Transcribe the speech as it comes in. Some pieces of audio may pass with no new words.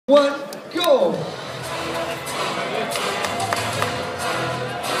1, go!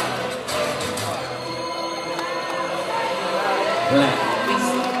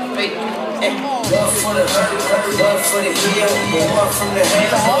 One for the hurt, one for the heel, one from the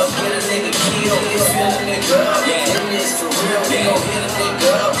hammer, get a nigga killed. You feelin' nigga up, and this for real. We gon' hit a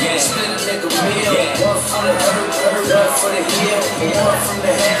nigga up, split a nigga meal. One for the hurt, one for the heel, one from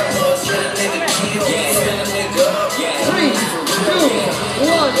the hammer, get a nigga killed. You feelin' nigga up, 3, 2,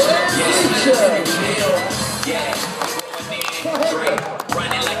 1,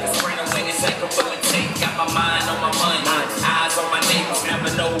 running like a sprinter, waiting second full of tape. Got my mind on my money, eyes on my neighbors. Never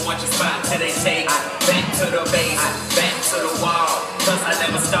know what you spot till they take. Back to the base, back to the wall. Cause I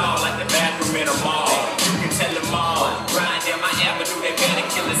never stall like the bathroom in a mall. You can tell them all, riding down my avenue, they better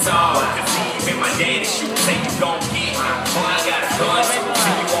kill us all. Cause even my daddy shoot, say you gon' get. Boy, I got a gun, so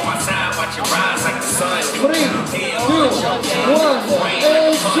see you on my side, watch you rise like the sun. 3, 2, 1,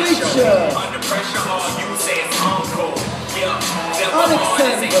 and switch. Under pressure, all you say is uncle.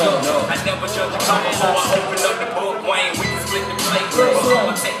 Alekseev. I never judge a cover before I open up the book, Wayne. We can split the plate.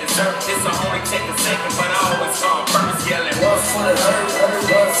 I'ma take dessert. This'll only take a second, but I always come first yelling. one for the hurt,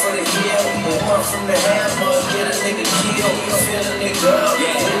 one for the heel, one from the hammer, get a nigga killed. You feel a nigga up,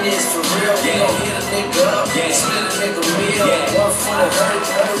 and this for real. We gon' hit a nigga up, split a nigga meal. One for the hurt,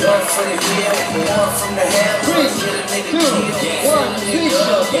 one for the heel, one from the hammer, get a nigga killed. 3, 2,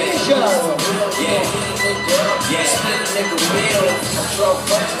 1, Brynjar. Split a nigga meal. I draw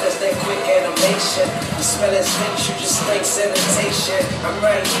punch, that's that quick animation. You smell that stench, you just think sanitation. I'm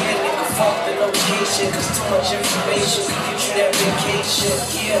right here, nigga, fuck the location. Cause too much information can get you that vacation.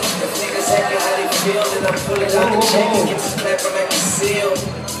 Yeah, if niggas acting how they feel, then I pull it out the check and get the clapping like a seal.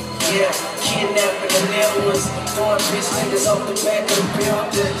 Yeah, kidnapping the nail was throwing bitch niggas off the back of the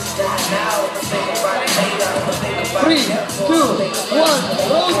building. Die now, I'ma think about it later, I'ma think about 3, it. 2, 1,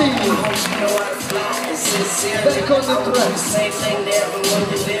 Rowdy. Back on the track. Same thing to everyone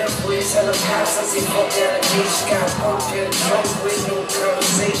you live with. Tell them cops I see fuck allegation. Got work here to drunk with no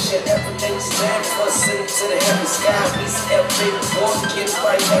conversation. Everything's bad for us send to the heaven sky. We step big before we get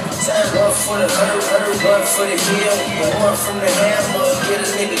right every time. One for the hurt, one for the heel, one from the hammer, get a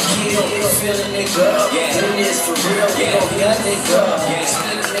nigga killed. You feel a nigga up, and this for real. We gon' get a nigga up,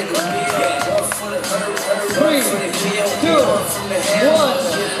 split a nigga meal. One for the hurt, one for the heel, one from the hammer,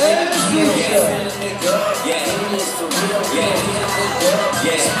 get a nigga killed. You feel a nigga up, and this for real. We gon' get a nigga up,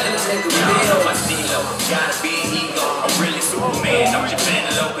 split a nigga meal. My stilo, gotta be an ego. I'm really Superman, I'm Japan,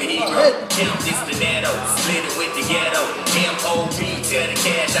 a local hero. Count this to Netto, split it with the ghetto. M.O.B. tell the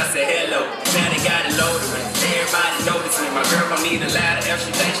cash, I said hello. Now they got it loaded, everybody notice me. My girl gon' need a ladder, if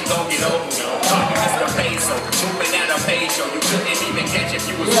she think she gon' get over me. Talking Mr. Peso, moving at a page show. You couldn't even catch if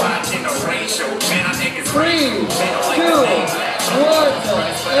you was watching a rain show. Man, I think it's 3, 2, 1,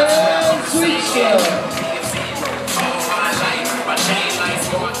 and switch. All my life, my chain like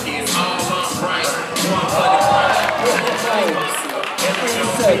smart kids, all upright. One for the grind, every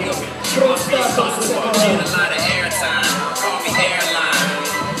show you must be comfortable, get a lot of airtime. Call me airline,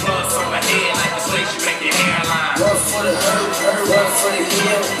 plus on my head like the place you make your hairline. One for the hurt, one for the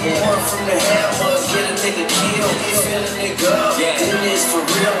heel, one from the hammer, get a nigga killed. You feel a nigga up, and this for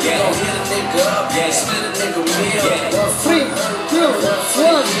real. We gon' hit a nigga up, split a nigga meal. 3, 2,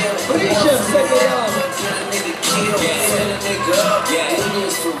 1, Brynjar, second round. Get a nigga killed, you feel a nigga up, and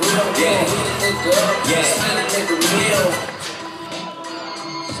this for real. We gon' hit a nigga up, split a nigga meal.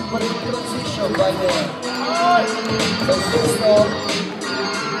 Super transition by there. Freestyle.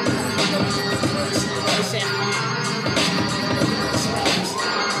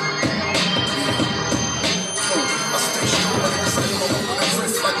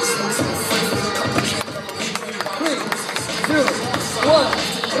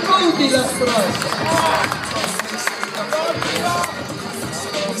 Rowdy last round.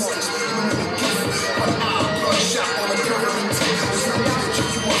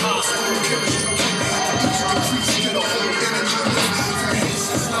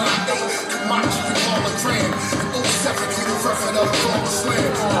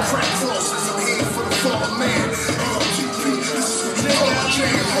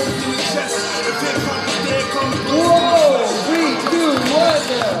 Whoa! 3, 2, 1.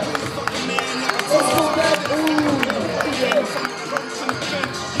 Let's go back. Ooh.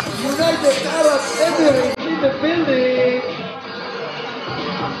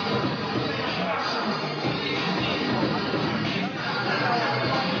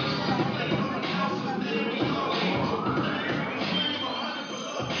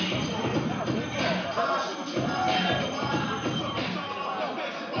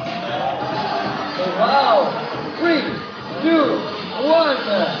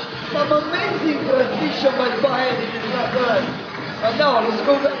 Some amazing transition by Fahad in his last run. And now let's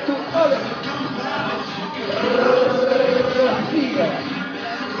go back to Alekseev.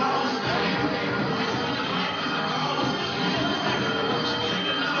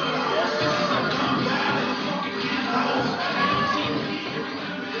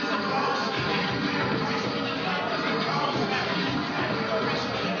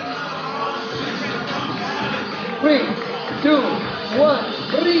 3, 2, 1,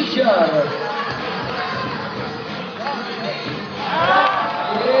 Brynjar.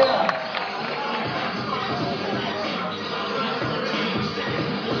 Yeah.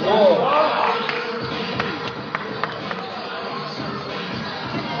 Oh.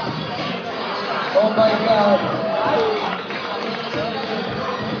 Oh my God.